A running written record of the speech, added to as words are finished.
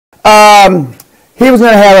He was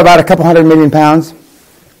going to have about a couple £100 million.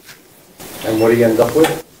 And what did he end up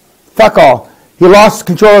with? Fuck all. He lost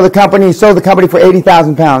control of the company. He sold the company for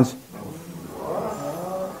 £80,000.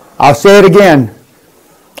 I'll say it again.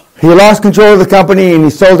 He lost control of the company and he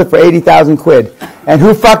sold it for 80,000 quid. And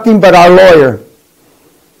who fucked him but our lawyer?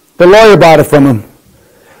 The lawyer bought it from him.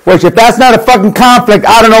 Which, if that's not a fucking conflict,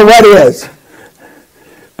 I don't know what is.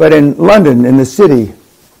 But in London, in the city,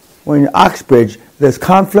 or in Oxbridge, there's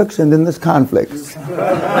conflicts and then there's conflicts.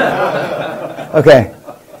 Okay.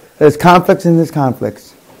 There's conflicts and there's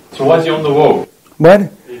conflicts. So why's he on the wall?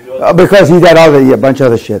 What? Because he's had a bunch of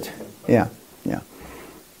other shit. Yeah.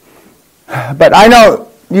 But I know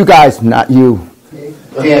you guys, not you.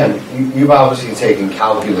 Dan, you've obviously taken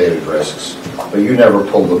calculated risks, but you never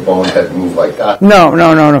pulled a bonehead move like that. No.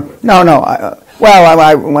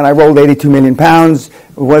 When I rolled 82 million pounds,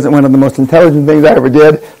 it wasn't one of the most intelligent things I ever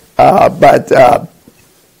did. But I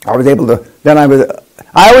was able to.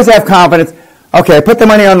 I always have confidence. Okay, I put the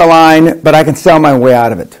money on the line, but I can sell my way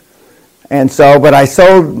out of it. And so, but I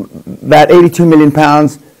sold that 82 million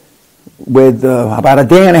pounds with about a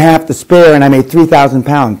day and a half to spare, and I made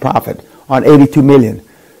 £3,000 profit on 82 million.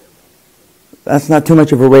 That's not too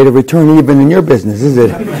much of a rate of return even in your business, is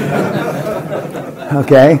it?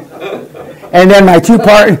 Okay. And then my two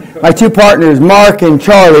partners, Mark and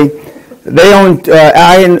Charlie, they owned,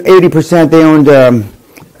 I owned 80%, they owned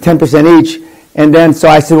 10% each. And then, so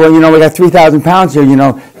I said, well, we got £3,000 here,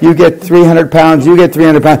 you get £300, you get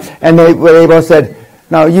 £300. And they both said,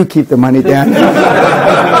 no, you keep the money, Dan.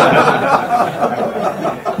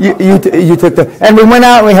 you took the, and we went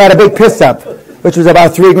out and we had a big piss up, which was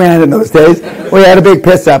about $3,000 in those days. We had a big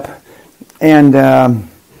piss up. And,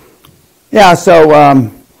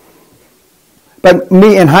 but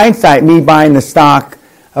me, in hindsight, me buying the stock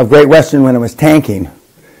of Great Western when it was tanking,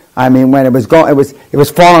 I mean, when it was going, it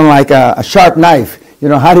was falling like a sharp knife.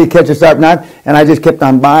 How do you catch a sharp knife? And I just kept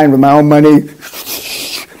on buying with my own money.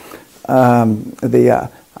 I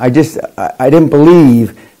didn't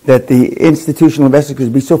believe that the institutional investors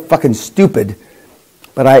could be so fucking stupid.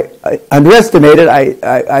 But I underestimated.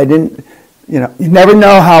 I didn't, you never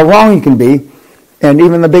know how wrong you can be. And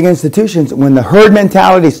even the big institutions, when the herd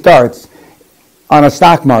mentality starts on a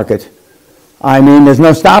stock market, I mean, there's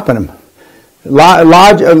no stopping them. Not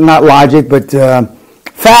logic, but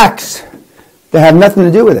facts that have nothing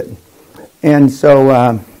to do with it. And so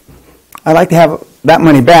I'd like to have that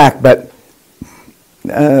money back, but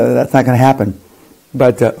that's not going to happen.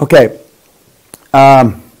 But, okay.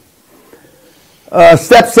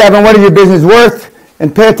 Step 7, what is your business worth?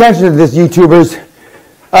 And pay attention to this, YouTubers.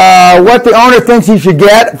 What the owner thinks he should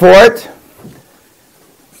get for it.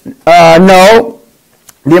 No.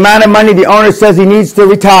 The amount of money the owner says he needs to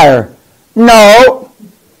retire. No.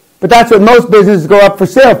 But that's what most businesses go up for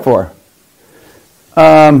sale for.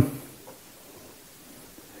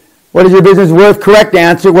 What is your business worth? Correct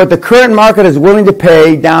answer. What the current market is willing to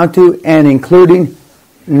pay down to and including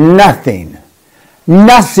nothing.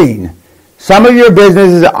 Nothing. Some of your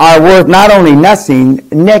businesses are worth not only nothing,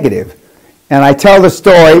 negative. And I tell the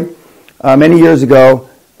story many years ago,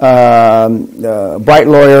 a bright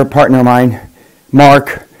lawyer, partner of mine,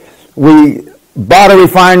 Mark, we bought a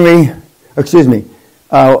refinery, we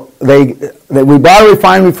bought a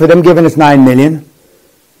refinery for them giving us $9 million,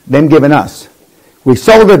 them giving us. We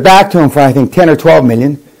sold it back to them for, I think, $10 or $12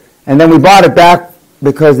 million, and then we bought it back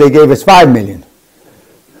because they gave us $5 million.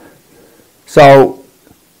 So,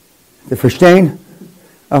 you verstehen?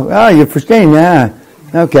 Oh, you verstehen, yeah.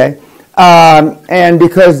 Okay. And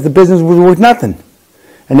because the business was worth nothing,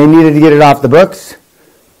 and they needed to get it off the books.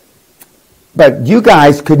 But you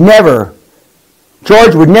guys could never,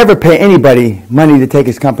 George would never pay anybody money to take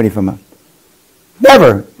his company from him.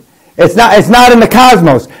 Never. It's not in the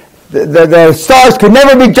cosmos. The stars could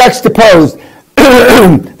never be juxtaposed.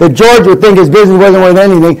 That George would think his business wasn't worth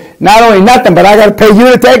anything. Not only nothing, but I got to pay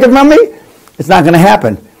you to take it from me? It's not going to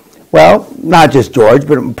happen. Well, not just George,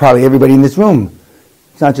 but probably everybody in this room.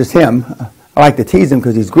 It's not just him. I like to tease him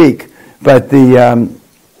because he's Greek. But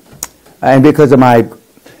and because of my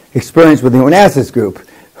experience with the Onassis group,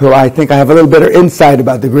 who I think I have a little better insight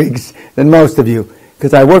about the Greeks than most of you,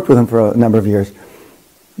 because I worked with them for a number of years.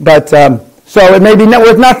 But, so it may be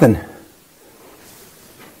worth nothing.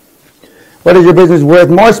 What is your business worth?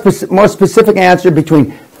 More specific answer,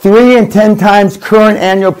 between 3 and 10 times current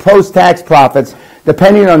annual post-tax profits,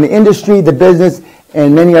 depending on the industry, the business,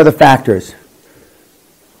 and many other factors.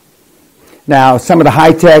 Now, some of the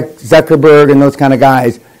high-tech, Zuckerberg and those kind of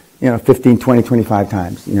guys, 15, 20, 25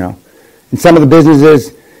 times, And some of the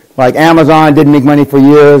businesses, like Amazon, didn't make money for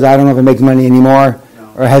years. I don't know if it makes money anymore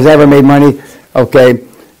or has ever made money. Okay.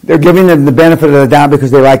 They're giving them the benefit of the doubt because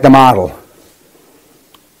they like the model.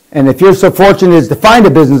 And if you're so fortunate as to find a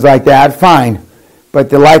business like that, fine. But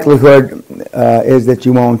the likelihood is that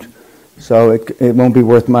you won't, so it won't be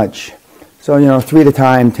worth much. So, 3 to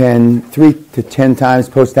 10 times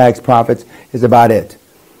post-tax profits is about it.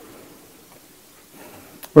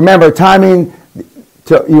 Remember, timing,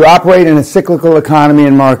 you operate in a cyclical economy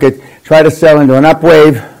and market, try to sell into an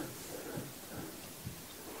upwave.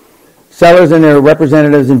 Sellers and their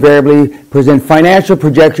representatives invariably present financial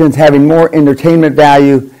projections having more entertainment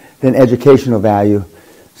value than educational value.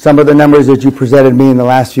 Some of the numbers that you presented me in the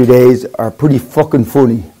last few days are pretty fucking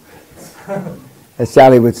funny, as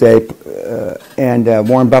Sally would say. And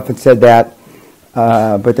Warren Buffett said that,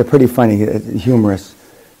 but they're pretty funny, humorous.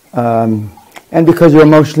 And because you're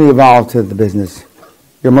emotionally involved to the business.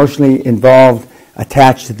 You're emotionally involved,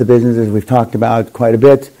 attached to the business, as we've talked about quite a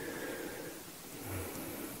bit.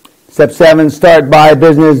 Step 7, start, buy a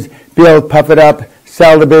business, build, puff it up,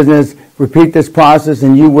 sell the business, repeat this process,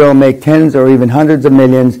 and you will make tens or even hundreds of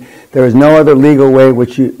millions. There is no other legal way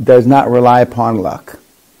which does not rely upon luck.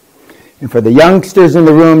 And for the youngsters in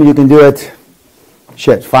the room, you can do it,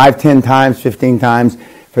 5, 10 times, 15 times.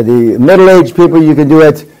 For the middle-aged people, you can do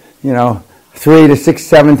it, 3 to 6,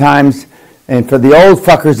 7 times. And for the old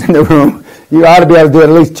fuckers in the room, you ought to be able to do it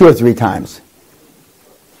at least 2 or 3 times.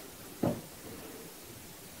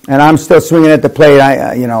 And I'm still swinging at the plate.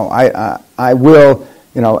 I will,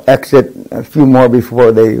 exit a few more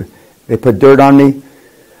before they put dirt on me,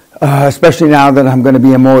 especially now that I'm going to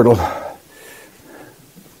be immortal.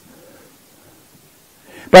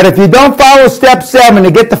 But if you don't follow step 7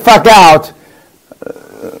 to get the fuck out,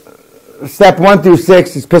 step 1 through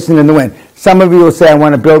 6 is pissing in the wind. Some of you will say, I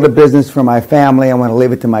want to build a business for my family. I want to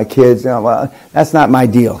leave it to my kids. Well, that's not my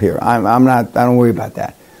deal here. I don't worry about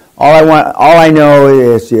that. All I know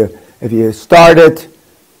is if you start it,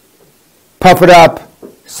 puff it up,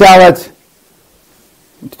 sell it,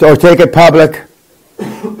 or take it public,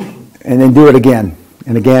 and then do it again,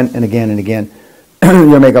 and again, and again, and again.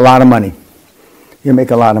 You'll make a lot of money. You'll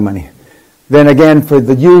make a lot of money. Then again, for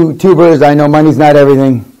the YouTubers, I know money's not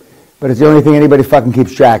everything, but it's the only thing anybody fucking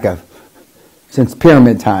keeps track of since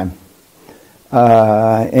pyramid time.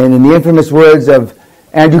 And in the infamous words of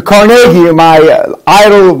Andrew Carnegie, my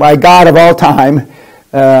idol, my god of all time,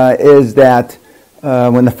 is that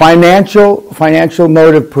when the financial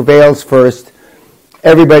motive prevails first,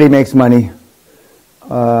 everybody makes money,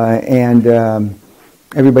 and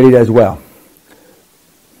everybody does well.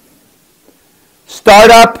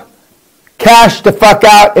 Start up, cash the fuck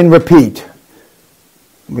out, and repeat.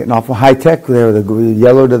 I'm getting awful high tech there, the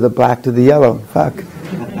yellow to the black to the yellow. Fuck.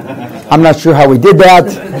 I'm not sure how we did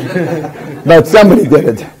that, but somebody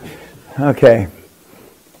did it. Okay.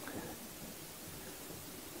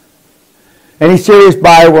 Any serious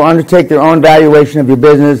buyer will undertake their own valuation of your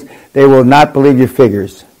business. They will not believe your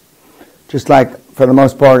figures. Just like, for the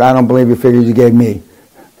most part, I don't believe your figures you gave me.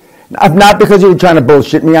 Not because you were trying to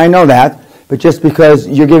bullshit me, I know that, but just because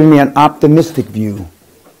you're giving me an optimistic view.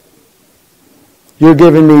 You're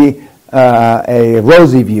giving me a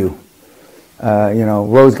rosy view.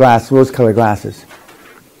 Rose-colored glasses.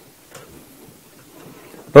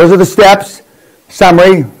 Those are the steps.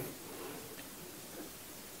 Summary.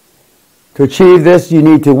 To achieve this, you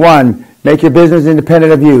need to 1, make your business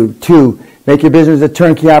independent of you. 2, make your business a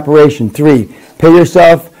turnkey operation. 3, pay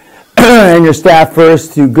yourself and your staff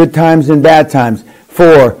first through good times and bad times.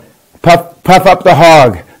 4, puff up the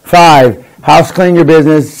hog. 5, house clean your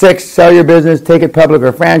business. 6, sell your business, take it public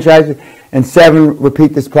or franchise it. And 7,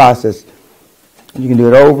 repeat this process. You can do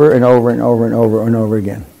it over and over and over and over and over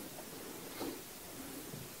again.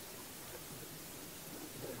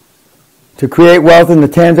 To create wealth in the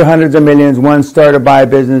tens or hundreds of millions, 1, start or buy a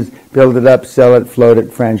business, build it up, sell it, float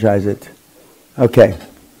it, franchise it. Okay.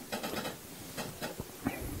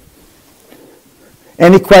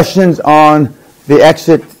 Any questions on the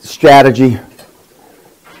exit strategy?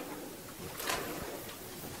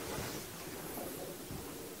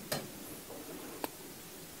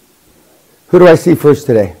 Who do I see first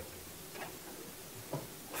today?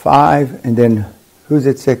 5, and then who's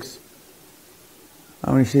at 6?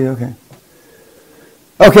 How many see? Okay.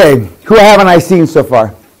 Okay, who haven't I seen so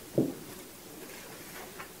far?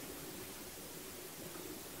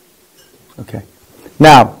 Okay.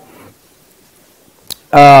 Now,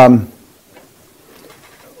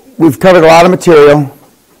 we've covered a lot of material.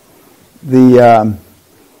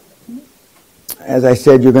 As I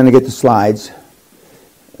said, you're going to get the slides,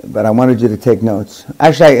 but I wanted you to take notes.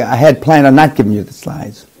 Actually, I had planned on not giving you the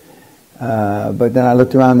slides, but then I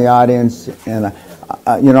looked around the audience, and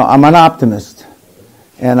I'm an optimist.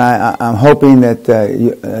 And I'm hoping that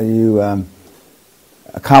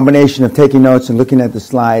a combination of taking notes and looking at the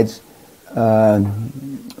slides,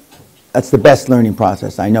 that's the best learning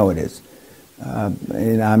process. I know it is.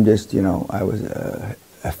 And I'm just, I was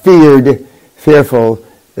fearful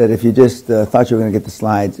that if you just thought you were going to get the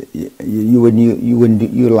slides, you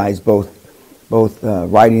wouldn't utilize both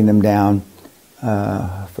writing them down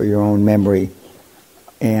for your own memory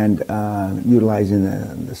and utilizing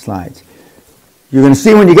the slides. You're going to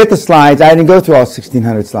see when you get the slides, I didn't go through all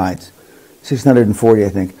 1,600 slides, 640 I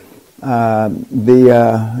think. I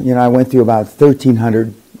went through about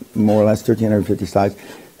 1,300, more or less 1,350 slides,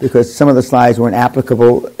 because some of the slides weren't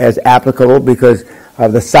applicable because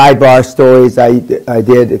of the sidebar stories I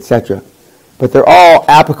did, etc. But they're all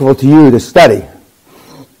applicable to you to study.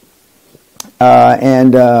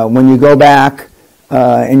 And when you go back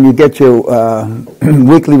and you get your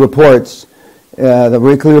weekly reports, the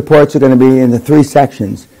weekly reports are going to be in the 3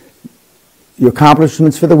 sections. Your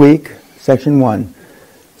accomplishments for the week, section 1.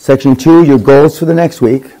 Section 2, your goals for the next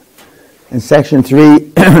week. And section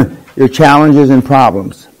 3, your challenges and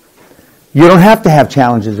problems. You don't have to have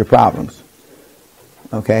challenges or problems.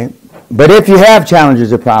 Okay? But if you have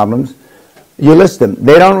challenges or problems, you list them.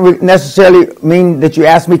 They don't necessarily mean that you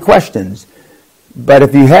ask me questions. But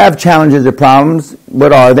if you have challenges or problems,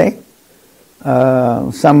 what are they?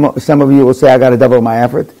 Some of you will say, I got to double my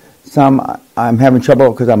effort. Some, I'm having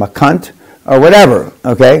trouble because I'm a cunt, or whatever,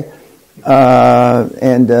 okay?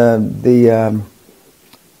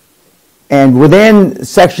 And within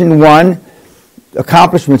section 1,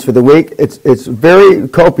 accomplishments for the week, it's very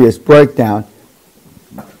copious breakdown.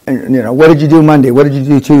 And, what did you do Monday? What did you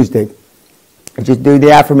do Tuesday? Did you do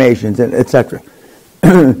the affirmations, etc.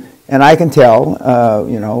 And I can tell,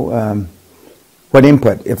 what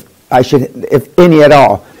input, if any at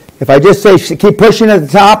all. If I just say keep pushing at the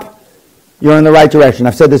top, you're in the right direction.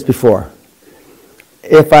 I've said this before.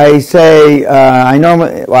 If I say,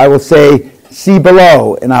 I will say see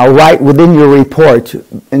below, and I'll write within your report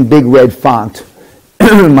in big red font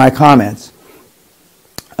my comments.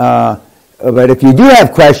 But if you do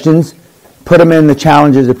have questions, put them in the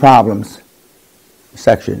challenges or problems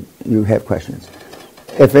section. You have questions.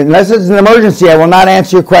 Unless it's an emergency, I will not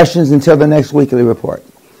answer your questions until the next weekly report.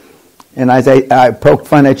 And as I poke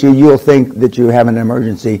fun at you, you'll think that you have an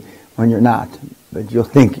emergency when you're not. But you'll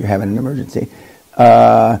think you're having an emergency.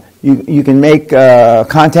 You can make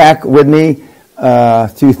contact with me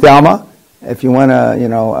through Thelma if you want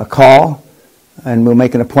a call, and we'll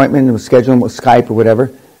make an appointment and we'll schedule them with Skype or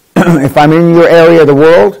whatever. If I'm in your area of the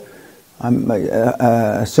world, I'm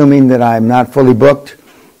assuming that I'm not fully booked,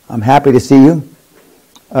 I'm happy to see you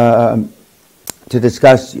to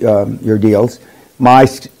discuss your deals. My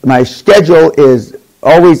schedule is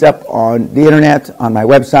always up on the internet, on my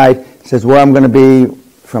website. It says where I'm going to be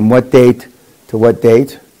from what date to what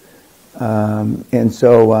date. But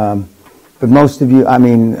most of you,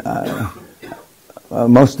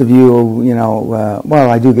 well,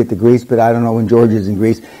 I do get to Greece, but I don't know when George is in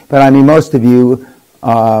Greece. But most of you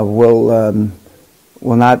will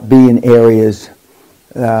not be in areas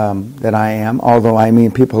that I am. Although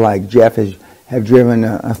people like Jeff have driven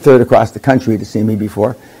a third across the country to see me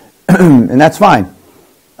before, and that's fine.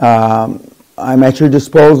 I'm at your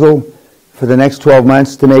disposal for the next 12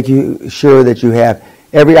 months to make sure that you have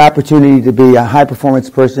every opportunity to be a high performance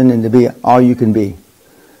person and to be all you can be.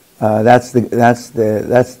 That's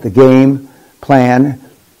the game plan,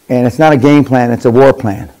 and it's not a game plan; it's a war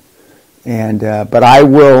plan. But I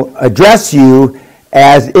will address you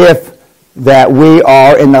as if that we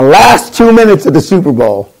are in the last 2 minutes of the Super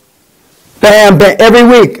Bowl. Bam, bam! Every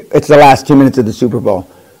week, it's the last 2 minutes of the Super Bowl.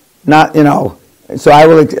 Not, So I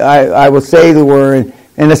will say that we're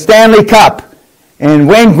in the Stanley Cup, and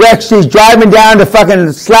Wayne Gretzky's driving down to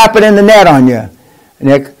fucking slap it in the net on you,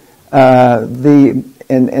 Nick.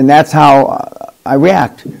 And that's how I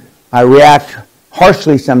react. I react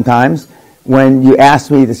harshly sometimes when you ask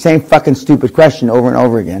me the same fucking stupid question over and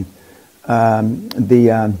over again.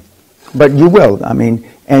 But you will.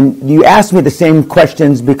 And you ask me the same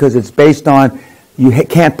questions because it's based on you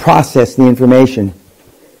can't process the information.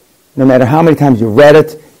 No matter how many times you've read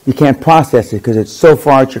it, you can't process it because it's so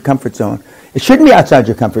far out your comfort zone. It shouldn't be outside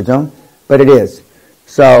your comfort zone, but it is.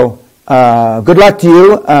 So, good luck to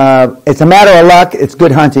you. It's a matter of luck. It's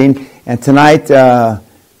good hunting. And tonight,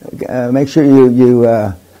 make sure you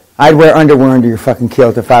I'd wear underwear under your fucking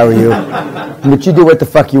kilt if I were you. But you do what the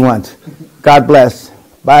fuck you want. God bless.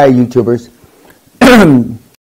 Bye, YouTubers.